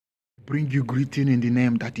bring you greeting in the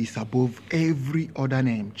name that is above every other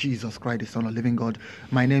name, Jesus Christ, the Son of the living God.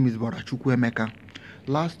 My name is Barachukwu Emeka.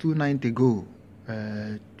 Last 2 nights ago,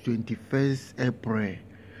 21st April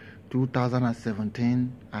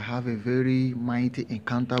 2017, I have a very mighty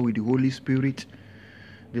encounter with the Holy Spirit.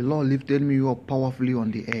 The Lord lifted me up powerfully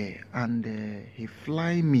on the air, and He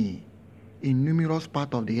fly me in numerous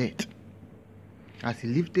parts of the earth. As He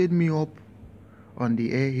lifted me up on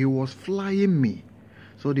the air, He was flying me.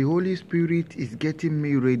 So the Holy Spirit is getting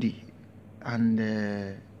me ready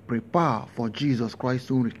and prepare for Jesus Christ's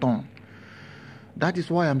soon return. That is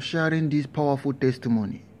why I'm sharing this powerful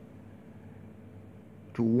testimony,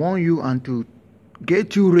 to warn you and to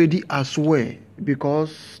get you ready as well,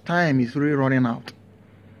 because time is really running out.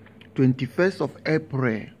 21st of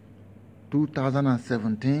April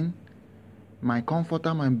 2017, my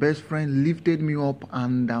comforter, my best friend, lifted me up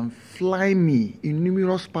and flying me in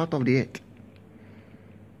numerous parts of the earth.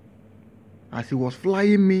 As He was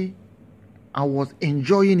flying me, I was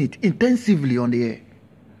enjoying it intensively on the air.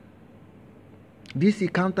 This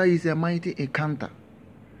encounter is a mighty encounter.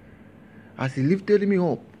 As He lifted me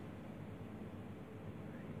up,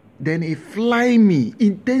 then He fly me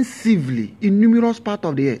intensively in numerous parts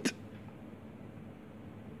of the earth.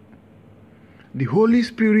 The Holy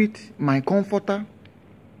Spirit, my comforter,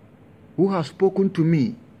 who has spoken to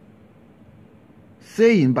me,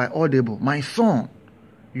 saying by audible, "My son,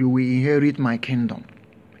 you will inherit my kingdom."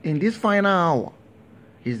 In this final hour,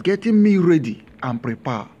 He's getting me ready and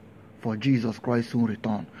prepared for Jesus Christ's soon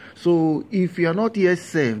return. So if you are not yet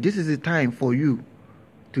saved, this is the time for you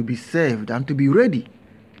to be saved and to be ready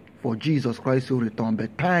for Jesus Christ's soon return.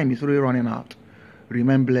 But time is really running out.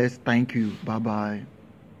 Remain blessed. Thank you. Bye-bye.